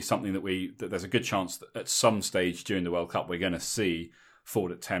certainly something that there's a good chance that at some stage during the World Cup we're going to see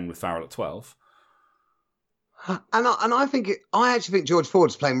Ford at 10 with Farrell at 12. And I actually think George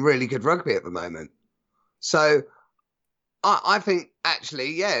Ford's playing really good rugby at the moment. So I think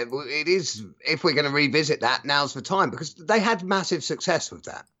actually, yeah, it is. If we're going to revisit that, now's the time because they had massive success with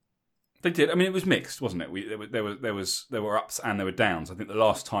that. They did. I mean, it was mixed, wasn't it? There were ups and there were downs. I think the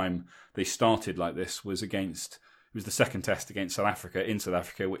last time they started like this was the second test against South Africa in South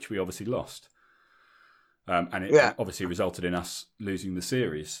Africa, which we obviously lost, and it obviously resulted in us losing the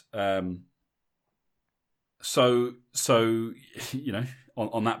series. So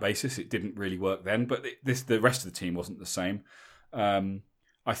on that basis, it didn't really work then. But the rest of the team wasn't the same.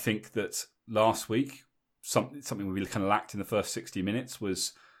 I think that last week something we kind of lacked in the first 60 minutes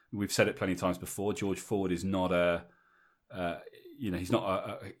was. We've said it plenty of times before. George Ford is not he's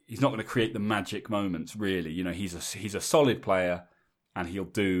not going to create the magic moments. Really, he's a solid player, and he'll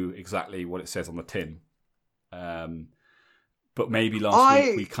do exactly what it says on the tin. But maybe last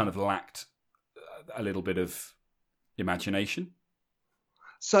week we kind of lacked a little bit of imagination.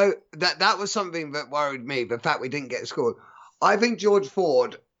 So that was something that worried me. The fact we didn't get a score. I think George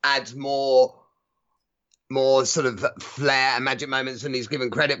Ford adds more sort of flair and magic moments than he's given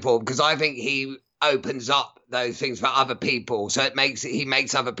credit for, because I think he opens up those things for other people, so he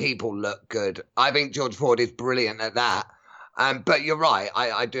makes other people look good. I think George Ford is brilliant at that. But you're right,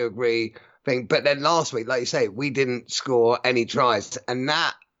 I do agree. But then last week, like you say, we didn't score any tries, and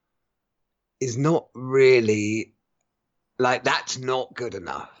that is not really that's not good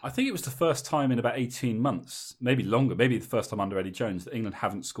enough. I think it was the first time in about 18 months, maybe longer, maybe the first time under Eddie Jones, that England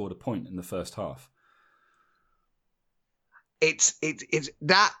haven't scored a point in the first half. It's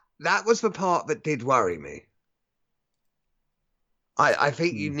that was the part that did worry me. I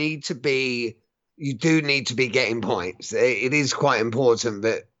think you do need to be getting points. It is quite important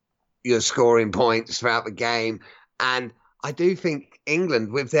that you're scoring points throughout the game. And I do think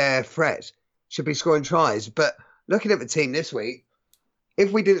England, with their threat, should be scoring tries. But looking at the team this week,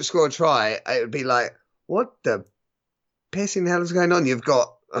 if we didn't score a try, it would be like, what the pissing hell is going on? You've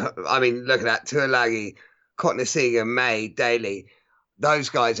got, look at that, Tuilagi, Kotnasiga, May, Daly, those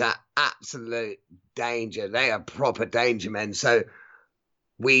guys are absolute danger. They are proper danger men. So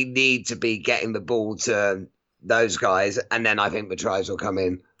we need to be getting the ball to those guys, and then I think the tries will come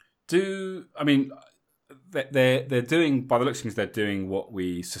in. They're doing, by the looks of things, they're doing what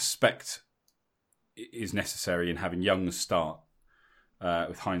we suspect is necessary in having Young start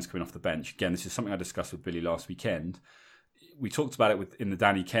with Hines coming off the bench. Again, this is something I discussed with Billy last weekend. We talked about it in the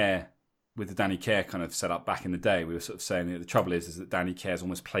Danny Care. With the Danny Care kind of set up back in the day, we were sort of saying that the trouble is that Danny Care's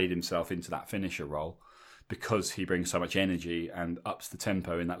almost played himself into that finisher role because he brings so much energy and ups the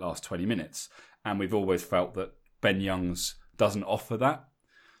tempo in that last 20 minutes. And we've always felt that Ben Youngs doesn't offer that.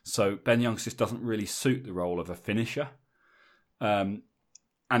 So Ben Youngs just doesn't really suit the role of a finisher. And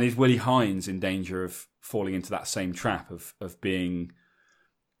is Willie Hines in danger of falling into that same trap of being,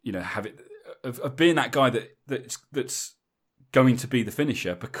 of being that guy that's going to be the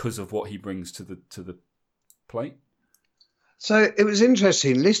finisher because of what he brings to the plate? So it was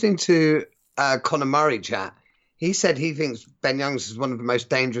interesting listening to Conor Murray chat. He said he thinks Ben Youngs is one of the most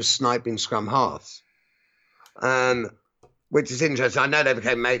dangerous sniping scrum halves, which is interesting. I know they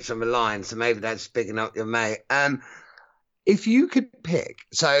became mates on the line, so maybe that's picking up your mate. If you could pick,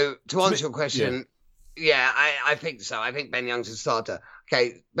 so to answer your question, I think so. I think Ben Youngs is a starter.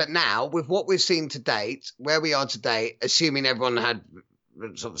 Okay, but now with what we've seen to date, where we are today, assuming everyone had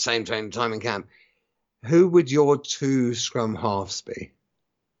sort of the same training time in camp, who would your two scrum halves be?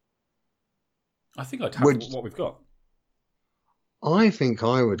 I think I'd have what we've got. I think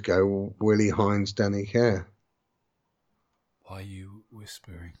I would go Willie Hines, Danny Care. Why are you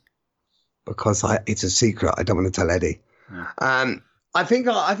whispering? Because it's a secret. I don't want to tell Eddie. Yeah. I think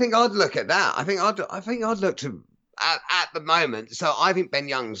I'd look at that. I think I'd look to at the moment. So I think Ben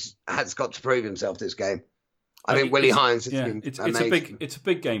Youngs has got to prove himself this game. I think Willie Hines has been amazing. It's a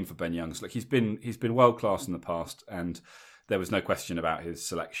big game for Ben Youngs. Like he's been world class in the past, and there was no question about his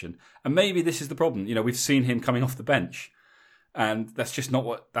selection. And maybe this is the problem. We've seen him coming off the bench, and that's not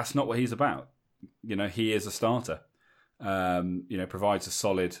what he's about. He is a starter. Provides a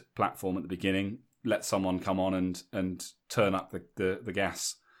solid platform at the beginning. Let someone come on and turn up the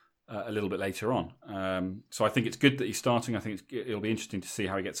gas a little bit later on. So I think it's good that he's starting. I think it'll be interesting to see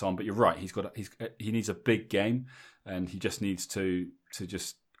how he gets on. But you're right, he needs a big game, and he just needs to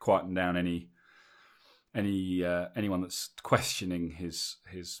just quieten down anyone that's questioning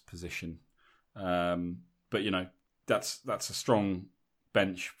his position. But that's a strong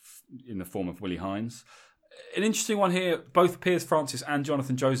bench in the form of Willie Hines. An interesting one here, both Piers Francis and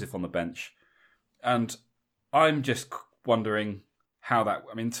Jonathan Joseph on the bench. And I'm just wondering how that...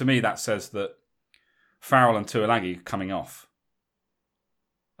 I mean, to me, that says that Farrell and Tuilagi are coming off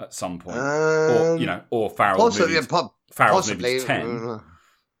at some point. Or Farrell... Possibly, Farrell's moving possibly to 10.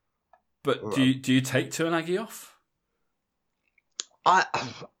 But do you take Tuilagi off? I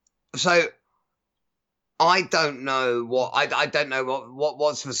don't know what I don't know what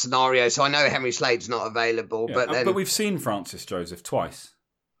was the scenario. So I know Henry Slade's not available, Yeah, but we've seen Francis Joseph twice.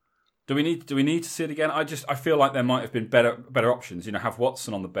 Do we need to see it again? I feel like there might have been better options. Have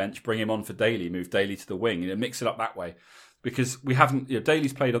Watson on the bench, bring him on for Daly, move Daly to the wing, mix it up that way. Because we haven't.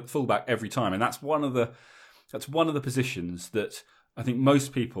 Daly's played at fullback every time, and that's one of the positions that I think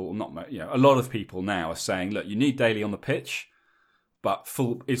most people, a lot of people now are saying, look, you need Daly on the pitch. But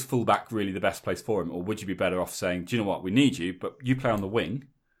is fullback really the best place for him? Or would you be better off saying, do you know what, we need you, but you play on the wing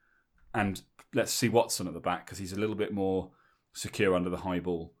and let's see Watson at the back because he's a little bit more secure under the high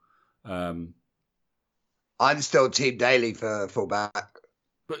ball. I'm still Team Daly for fullback.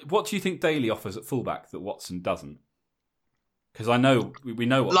 But what do you think Daly offers at fullback that Watson doesn't? Because I know, we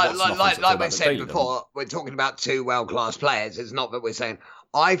know what Watson offers at fullback we said Daly before, doesn't. We're talking about two world-class players. It's not that we're saying...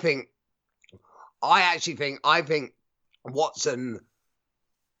 I think Watson...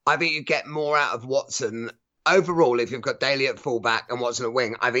 I think you get more out of Watson overall if you've got Daly at fullback and Watson at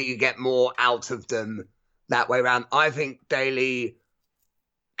wing. I think you get more out of them that way around. I think Daly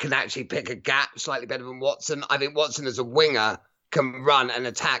can actually pick a gap slightly better than Watson. I think Watson as a winger can run and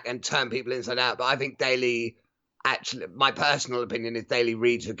attack and turn people inside out. But I think Daly, actually, my personal opinion is Daly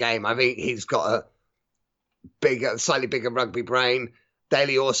reads the game. I think he's got a slightly bigger rugby brain.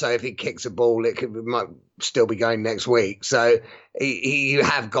 Daly also, if he kicks a ball, might still be going next week. So you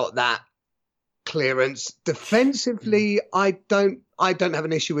have got that clearance. Defensively, I don't have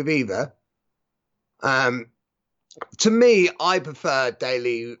an issue with either. To me, I prefer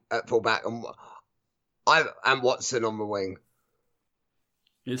Daly at fullback and Watson on the wing.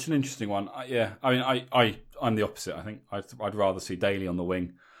 It's an interesting one. I'm the opposite. I think I'd rather see Daly on the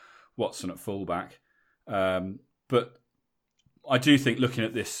wing, Watson at fullback. But I do think looking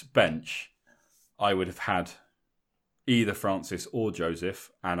at this bench, I would have had either Francis or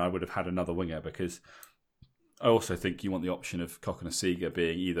Joseph, and I would have had another winger because I also think you want the option of Cokanasiga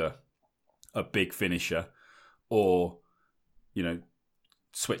being either a big finisher or,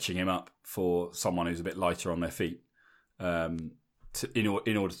 switching him up for someone who's a bit lighter on their feet in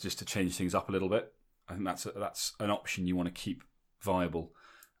order just to change things up a little bit. I think that's an option you want to keep viable.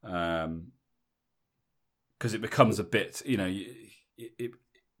 Because it becomes a bit,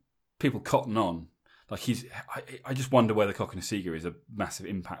 people cotton on. Like I just wonder whether Cokanasiga is a massive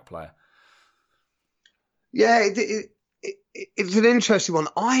impact player. Yeah, it's an interesting one.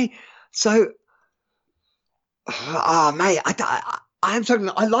 I'm talking. I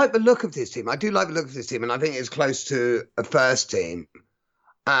like the look of this team. I do like the look of this team, and I think it's close to a first team.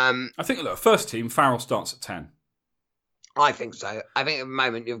 I think first team, Farrell starts at 10. I think so. I think at the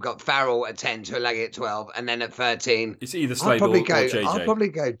moment you've got Farrell at 10, Tuilagi at 12, and then at 13... It's either Slade or JJ. I'll probably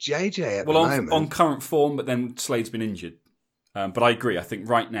go JJ at the moment. On current form, but then Slade's been injured. But I agree. I think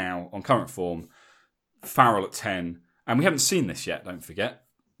right now, on current form, Farrell at 10, and we haven't seen this yet, don't forget.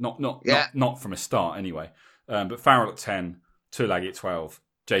 Not from a start, anyway. But Farrell at 10, Tuilagi at 12,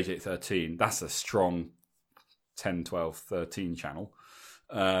 JJ at 13. That's a strong 10, 12, 13 channel.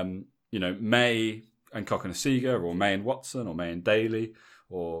 May and Cokanasiga, or May and Watson, or May and Daly,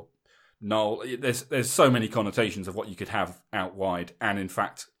 or Noel. There's so many connotations of what you could have out wide, and in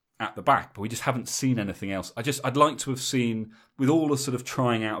fact at the back. But we just haven't seen anything else. I'd like to have seen, with all the sort of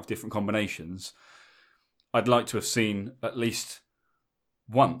trying out of different combinations, I'd like to have seen at least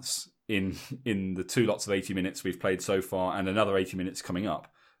once in the 2 lots of 80 minutes we've played so far, and another 80 minutes coming up,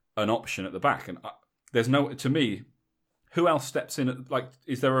 an option at the back. And there's no, to me. Who else steps in?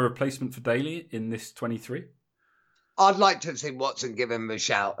 Is there a replacement for Daly in this 23? I'd like to have seen Watson give him a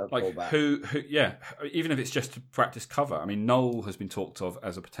shout at fullback. Who? Yeah, even if it's just to practice cover. I mean, Noel has been talked of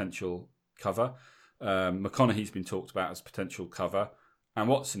as a potential cover. McConaughey's been talked about as potential cover, and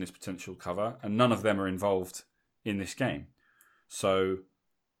Watson is potential cover, and none of them are involved in this game. So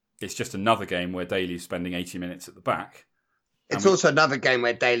it's just another game where Daly's spending 80 minutes at the back. It's also another game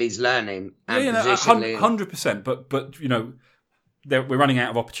where Daly's learning and positioning. 100%. But we're running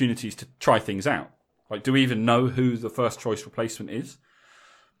out of opportunities to try things out. Do we even know who the first choice replacement is?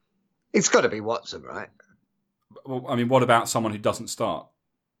 It's got to be Watson, right? Well, I mean, what about someone who doesn't start?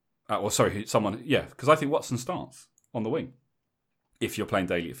 Because I think Watson starts on the wing if you're playing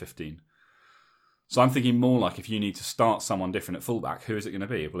Daly at 15. So I'm thinking more like if you need to start someone different at fullback, who is it going to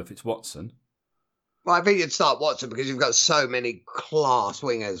be? Well, if it's Watson. Well, I think you'd start Watson because you've got so many class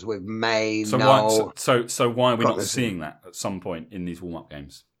wingers with May, so Noel. Why are we not seeing that at some point in these warm-up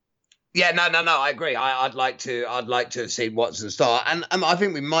games? Yeah, no, I agree. I'd like to see Watson start, and I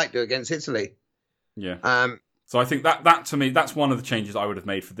think we might do against Italy. Yeah. So I think that to me, that's one of the changes I would have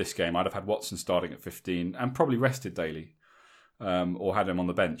made for this game. I'd have had Watson starting at 15 and probably rested Daly, or had him on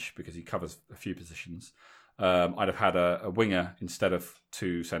the bench because he covers a few positions. I'd have had a winger instead of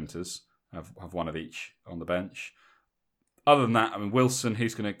two centres, have one of each on the bench. Other than that, I mean, Wilson,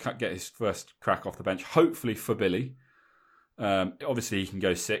 who's going to get his first crack off the bench, hopefully for Billy. Obviously, he can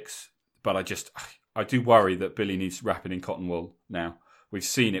go 6, but I do worry that Billy needs wrapping in cotton wool now. We've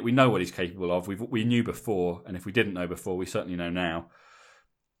seen it. We know what he's capable of. We knew before, and if we didn't know before, we certainly know now.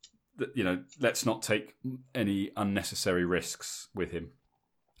 That, let's not take any unnecessary risks with him.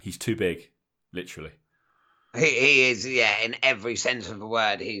 He's too big, literally. He is, in every sense of the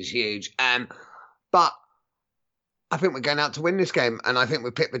word, he's huge. But I think we're going out to win this game, and I think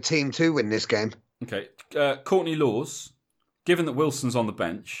we picked the team to win this game. Okay. Courtney Laws, given that Wilson's on the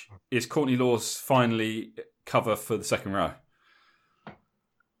bench, is Courtney Laws finally cover for the second row?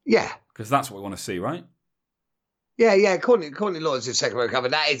 Yeah. Because that's what we want to see, right? Yeah. Courtney Laws is second row cover.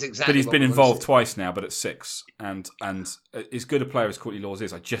 That is exactly. But he's been involved twice now, but at 6. And as good a player as Courtney Laws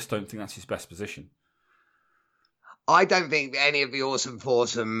is, I just don't think that's his best position. I don't think any of the awesome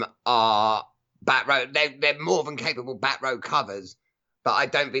foursome are back row. They're more than capable back row covers, but I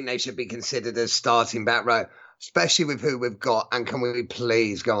don't think they should be considered as starting back row, especially with who we've got. And can we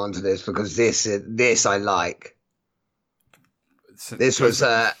please go on to this, because this I like. This was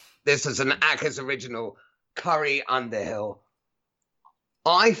an Ackers original, Curry Underhill.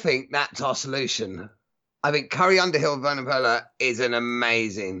 I think that's our solution. I think Curry Underhill Vunipola is an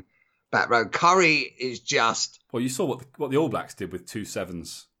amazing back row. Curry is just... Well, you saw what the All Blacks did with 2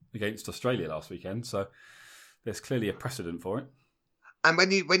 7s against Australia last weekend, so there's clearly a precedent for it. And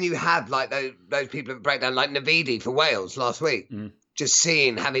when you have like those people that break down, like Navidi for Wales last week, just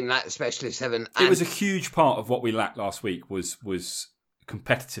having that specialist 7. It was a huge part of what we lacked last week was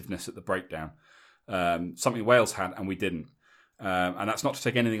competitiveness at the breakdown. Something Wales had and we didn't. And that's not to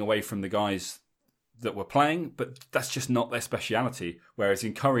take anything away from the guys that were playing, but that's just not their speciality. Whereas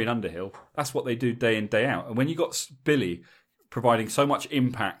in Curry and Underhill, that's what they do day in, day out. And when you got Billy providing so much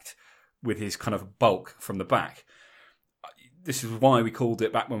impact with his kind of bulk from the back, this is why we called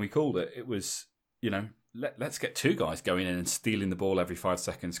it back when we called it. It was, let's get 2 guys going in and stealing the ball every 5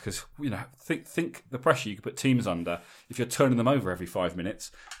 seconds, because, think the pressure you could put teams under if you're turning them over every 5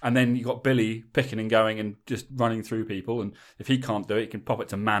 minutes. And then you got Billy picking and going and just running through people. And if he can't do it, you can pop it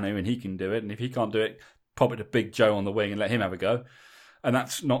to Manu and he can do it. And if he can't do it, pop it to Big Joe on the wing and let him have a go. And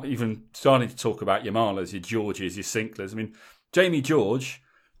that's not even starting to talk about your Marlers, your Georges, your Sinklers. I mean, Jamie George,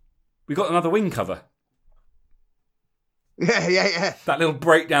 we got another wing cover. Yeah. That little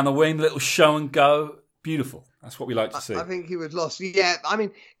break down the wing, little show and go. Beautiful. That's what we like to see. I think he was lost. Yeah, I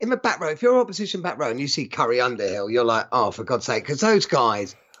mean, in the back row, if you're opposition back row and you see Curry Underhill, you're like, oh, for God's sake, because those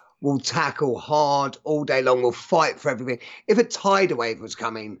guys will tackle hard all day long, will fight for everything. If a tidal wave was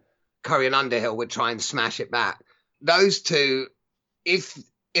coming, Curry and Underhill would try and smash it back. Those two, if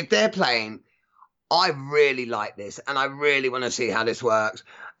they're playing, I really like this, and I really want to see how this works.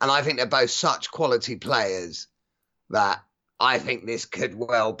 And I think they're both such quality players that I think this could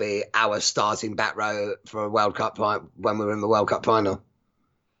well be our starting back row for a World Cup when we're in the World Cup final.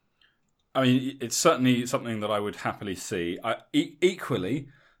 I mean, it's certainly something that I would happily see. Equally,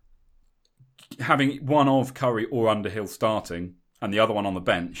 having one of Curry or Underhill starting and the other one on the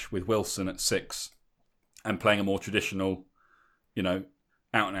bench with Wilson at 6 and playing a more traditional,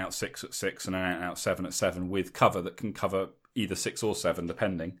 out-and-out 6 at 6 and an out-and-out 7 at 7 with cover that can cover either 6 or 7,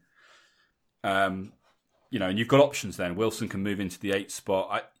 depending. And you've got options then. Wilson can move into the 8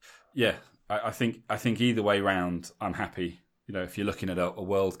 spot. I think either way round, I'm happy. If you're looking at a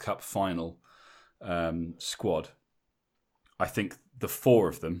World Cup final squad, I think the 4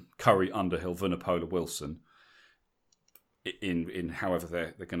 of them, Curry, Underhill, Vunipola, Wilson, in however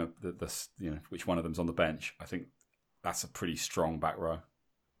they're going to, which one of them's on the bench, I think that's a pretty strong back row.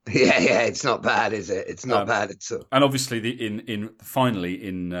 Yeah, it's not bad, is it? It's not bad at all. And obviously, finally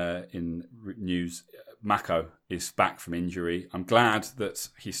in news, Mako is back from injury. I'm glad that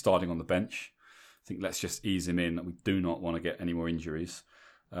he's starting on the bench. I think let's just ease him in. We do not want to get any more injuries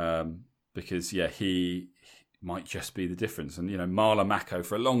because he might just be the difference. And Marla Mako,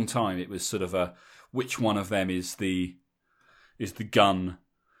 for a long time, it was sort of which one of them is the gun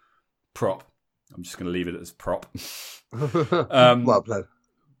prop. I'm just going to leave it as prop. Well played.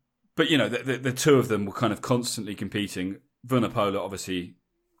 But the 2 of them were kind of constantly competing. Vunipola obviously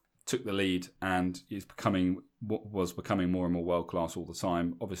took the lead and was becoming more and more world class all the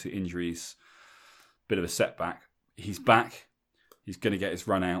time. Obviously injuries, bit of a setback. He's back. He's going to get his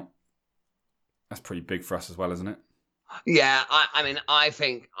run out. That's pretty big for us as well, isn't it? Yeah, I mean, I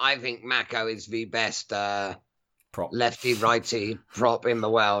think Mako is the best prop. lefty righty prop in the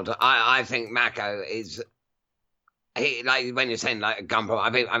world. I think Mako is. Like when you're saying like a gun prop,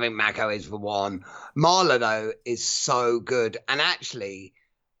 I think Mako is the one. Marler though is so good, and actually,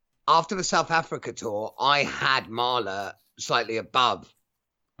 after the South Africa tour, I had Marler slightly above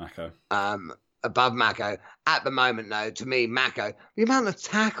Mako. Above Mako. At the moment, though, to me, Mako, the amount of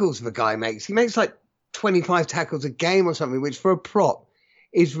tackles the guy makes, he makes like 25 tackles a game or something, which for a prop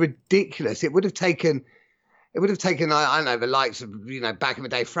is ridiculous. It would have taken, I don't know, the likes of, back in the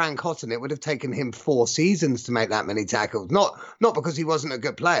day, Frank Cotton, it would have taken him 4 seasons to make that many tackles. Not because he wasn't a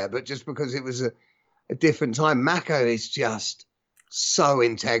good player, but just because it was a different time. Mako is just so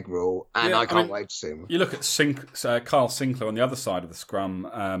integral, and I can't wait to see him. You look at Kyle Sinclair on the other side of the scrum.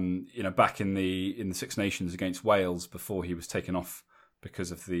 Back in the Six Nations against Wales before he was taken off because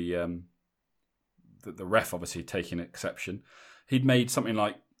of the ref obviously taking exception. He'd made something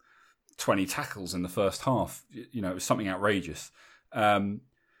like 20 tackles in the first half. It was something outrageous.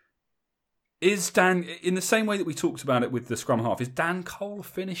 Is Dan, in the same way that we talked about it with the scrum half, is Dan Cole a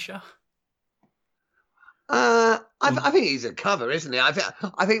finisher? I think he's a cover, isn't he? I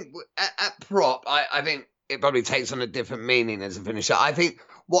think at prop, I think it probably takes on a different meaning as a finisher. I think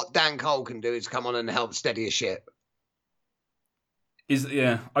what Dan Cole can do is come on and help steady a ship.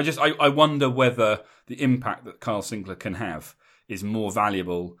 I wonder whether the impact that Kyle Sinclair can have is more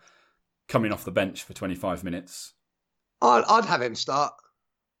valuable coming off the bench for 25 minutes. I'd have him start.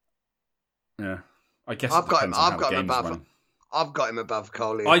 Yeah, I guess I've got him above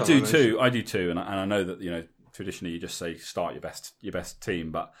Coley. I do too, and I know that traditionally you just say start your best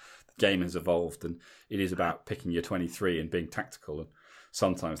team, but the game has evolved and it is about picking your 23 and being tactical, and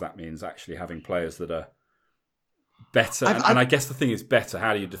sometimes that means actually having players that are better. And I guess the thing is better. How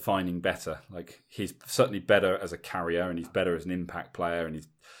are you defining better? Like, he's certainly better as a carrier, and he's better as an impact player, and he's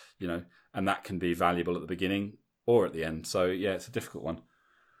and that can be valuable at the beginning or at the end. So yeah, it's a difficult one.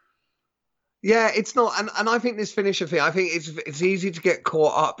 Yeah, it's not, and I think this finisher thing, I think it's easy to get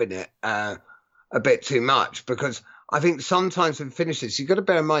caught up in it a bit too much, because I think sometimes with finishers, you've got to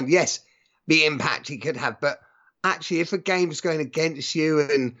bear in mind, yes, the impact he could have, but actually if a game's going against you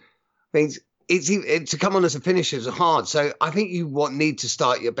and things, to come on as a finisher is hard. So I think you need to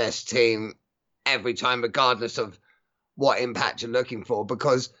start your best team every time, regardless of what impact you're looking for,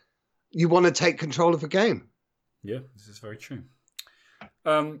 because you want to take control of the game. Yeah, this is very true.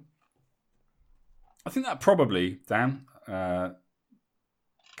 I think that probably, Dan,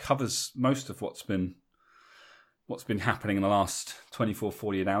 covers most of what's been happening in the last 24,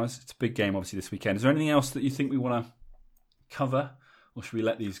 48 hours. It's a big game, obviously, this weekend. Is there anything else that you think we want to cover, or should we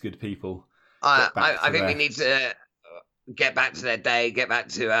let these good people I think we need to get back to their day, get back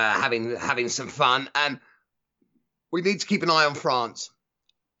to having some fun. We need to keep an eye on France.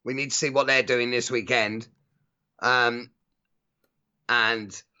 We need to see what they're doing this weekend. And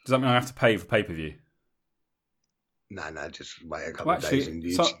does that mean I have to pay for pay-per-view? No, just wait a couple of days on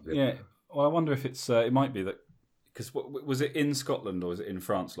YouTube. Well, I wonder if it might be that, because was it in Scotland or was it in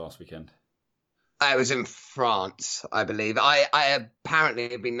France last weekend? It was in France, I believe. I apparently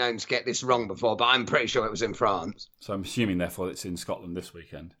have been known to get this wrong before, but I'm pretty sure it was in France. So I'm assuming, therefore, it's in Scotland this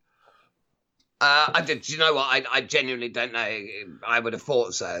weekend. Do you know what? I genuinely don't know. I would have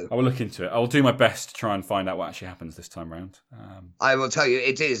thought so. I will look into it. I will do my best to try and find out what actually happens this time round. I will tell you,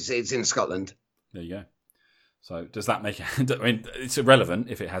 it's in Scotland. There you go. So does that make it... I mean, it's irrelevant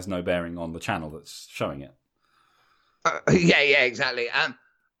if it has no bearing on the channel that's showing it. Yeah, exactly.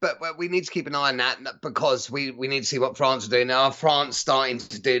 But we need to keep an eye on that, because we need to see what France are doing. Now, are France starting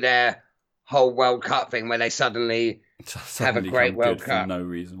to do their whole World Cup thing where they suddenly have a great World Cup? For no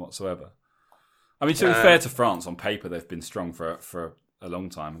reason whatsoever. I mean, to be fair to France, on paper, they've been strong for a long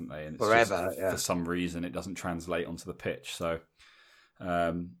time, haven't they? And it's forever, for some reason, it doesn't translate onto the pitch. So,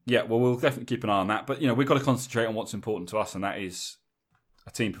 we'll definitely keep an eye on that. But, we've got to concentrate on what's important to us, and that is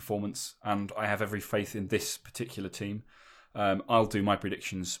a team performance. And I have every faith in this particular team. I'll do my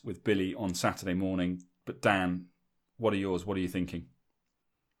predictions with Billy on Saturday morning. But Dan, what are yours? What are you thinking?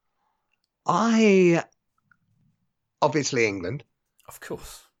 Obviously England. Of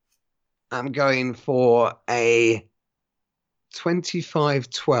course. I'm going for a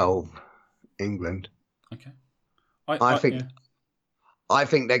 25-12 England. Okay. I think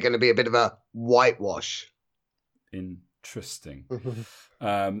they're going to be a bit of a whitewash. Interesting.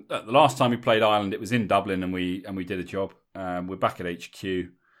 The last time we played Ireland, it was in Dublin, and we did a job. We're back at HQ.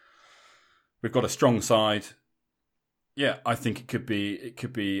 We've got a strong side. Yeah, I think it could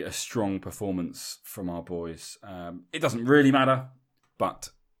be a strong performance from our boys. It doesn't really matter, but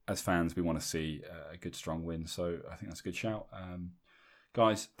as fans, we want to see a good, strong win. So I think that's a good shout.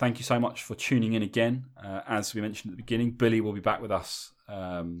 Guys, thank you so much for tuning in again. As we mentioned at the beginning, Billy will be back with us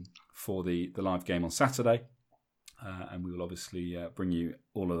for the live game on Saturday. And we will obviously bring you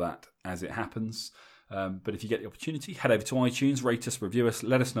all of that as it happens. But if you get the opportunity, head over to iTunes, rate us, review us,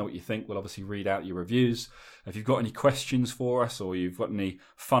 let us know what you think. We'll obviously read out your reviews. If you've got any questions for us, or you've got any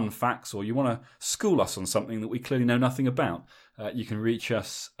fun facts, or you want to school us on something that we clearly know nothing about, you can reach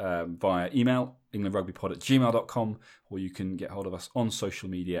us via email, englandrugbypod@gmail.com, or you can get hold of us on social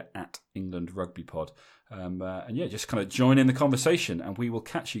media @englandrugbypod. And yeah, just kind of join in the conversation, and we will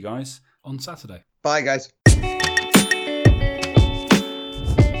catch you guys on Saturday. Bye, guys.